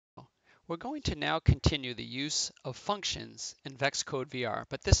We're going to now continue the use of functions in VEX Code VR,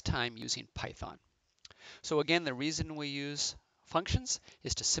 but this time using Python. So again, the reason we use functions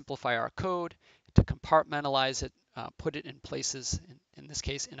is to simplify our code, to compartmentalize it, put it in places, in this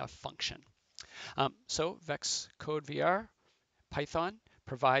case, in a function. So VEX Code VR, Python,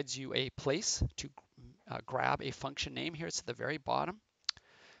 provides you a place to grab a function name. Here it's at the very bottom.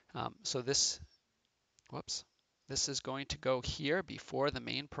 So this is going to go here before the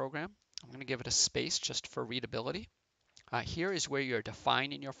main program. I'm going to give it a space just for readability. Here is where you're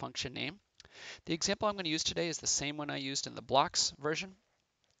defining your function name. The example I'm going to use today is the same one I used in the blocks version.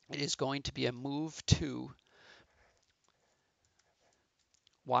 It is going to be a move to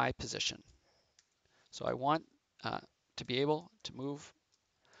Y position. So I want to be able to move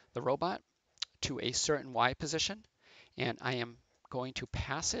the robot to a certain Y position, and I am going to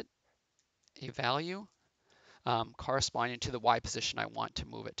pass it a value corresponding to the Y position I want to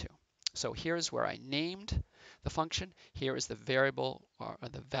move it to. So here's where I named the function. Here is the variable or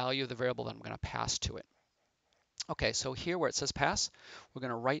the value of the variable that I'm going to pass to it. Okay, so here where it says pass, we're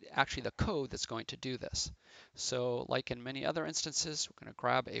going to write actually the code that's going to do this. So like in many other instances, we're going to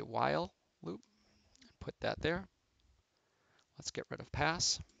grab a while loop and put that there. Let's get rid of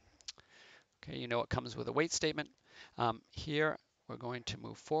pass. Okay, you know it comes with a wait statement. Here we're going to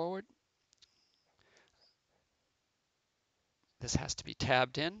move forward. This has to be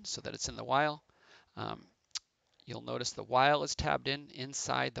tabbed in so that it's in the while. You'll notice the while is tabbed in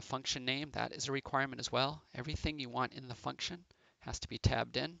inside the function name. That is a requirement as well. Everything you want in the function has to be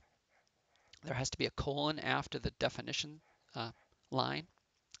tabbed in. There has to be a colon after the definition line.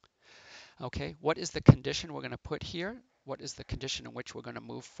 Okay, what is the condition we're going to put here? What is the condition in which we're going to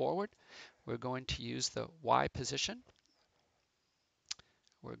move forward? We're going to use the Y position.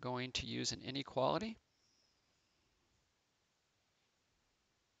 We're going to use an inequality.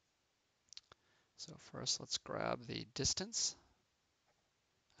 So first let's grab the distance,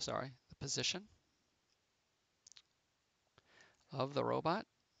 the position of the robot,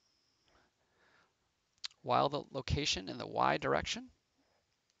 while the location in the Y direction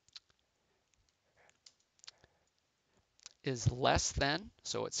is less than,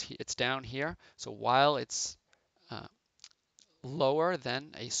 so it's down here. So while it's lower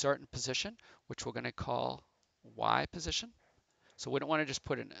than a certain position, which we're going to call Y position. So we don't want to just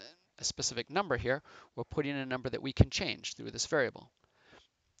put in a specific number here. We're putting in a number that we can change through this variable.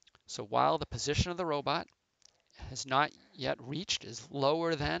 So while the position of the robot has not yet reached, is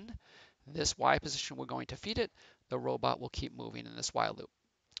lower than this Y position we're going to feed it, the robot will keep moving in this while loop.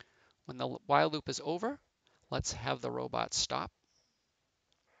 When the while loop is over, let's have the robot stop.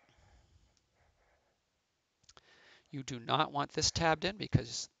 You do not want this tabbed in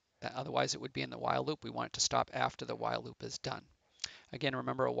because otherwise it would be in the while loop. We want it to stop after the while loop is done. Again,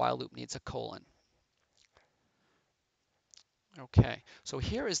 remember a while loop needs a colon. Okay, so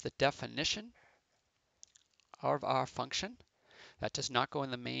here is the definition of our function. That does not go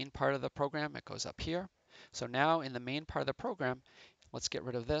in the main part of the program, it goes up here. So now in the main part of the program, let's get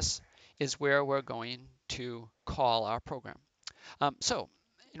rid of this, is where we're going to call our program. So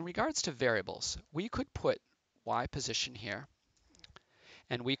in regards to variables, we could put Y position here,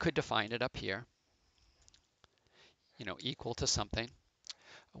 and we could define it up here, equal to something.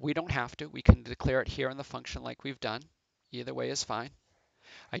 We don't have to, we can declare it here in the function like we've done. Either way is fine.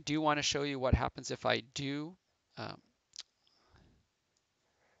 I do want to show you what happens if I do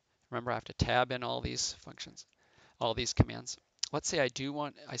remember, I have to tab in all these functions, all these commands. Let's say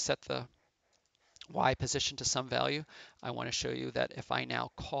I set the Y position to some value. I want to show you that if I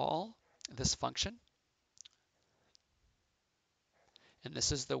now call this function, and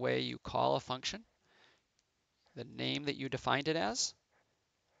this is the way you call a function, the name that you defined it as,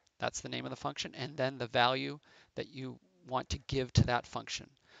 that's the name of the function, and then the value that you want to give to that function.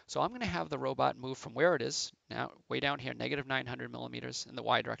 So I'm going to have the robot move from where it is, now way down here, negative 900 millimeters in the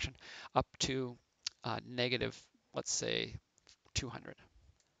Y direction, up to negative, let's say, 200.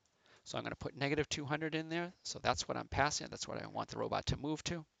 So I'm going to put negative 200 in there. So that's what I'm passing. That's what I want the robot to move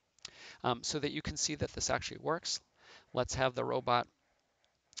to. So that you can see that this actually works. Let's have the robot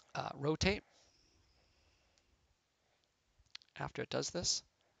rotate after it does this.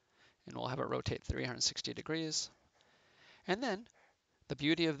 And we'll have it rotate 360 degrees. And then the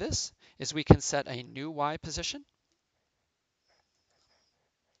beauty of this is we can set a new Y position.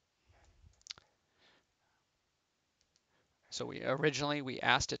 So originally we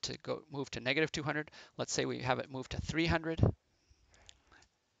asked it to move to negative 200. Let's say we have it move to 300.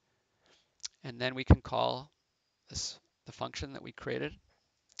 And then we can call the function that we created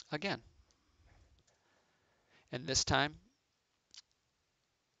again. And this time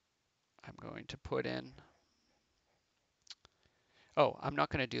I'm going to put in, oh, I'm not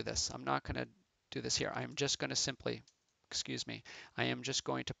going to do this. I'm not going to do this here. I'm just going to simply, excuse me, I am just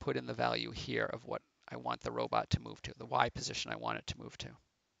going to put in the value here of what I want the robot to move to, the Y position I want it to move to.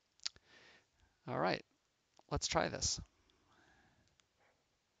 All right, let's try this.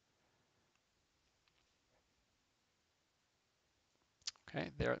 Okay,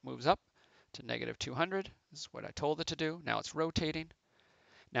 there it moves up to negative 200. This is what I told it to do. Now it's rotating.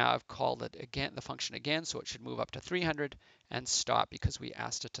 Now I've called it again, the function again, so it should move up to 300 and stop because we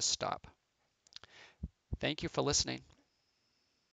asked it to stop. Thank you for listening.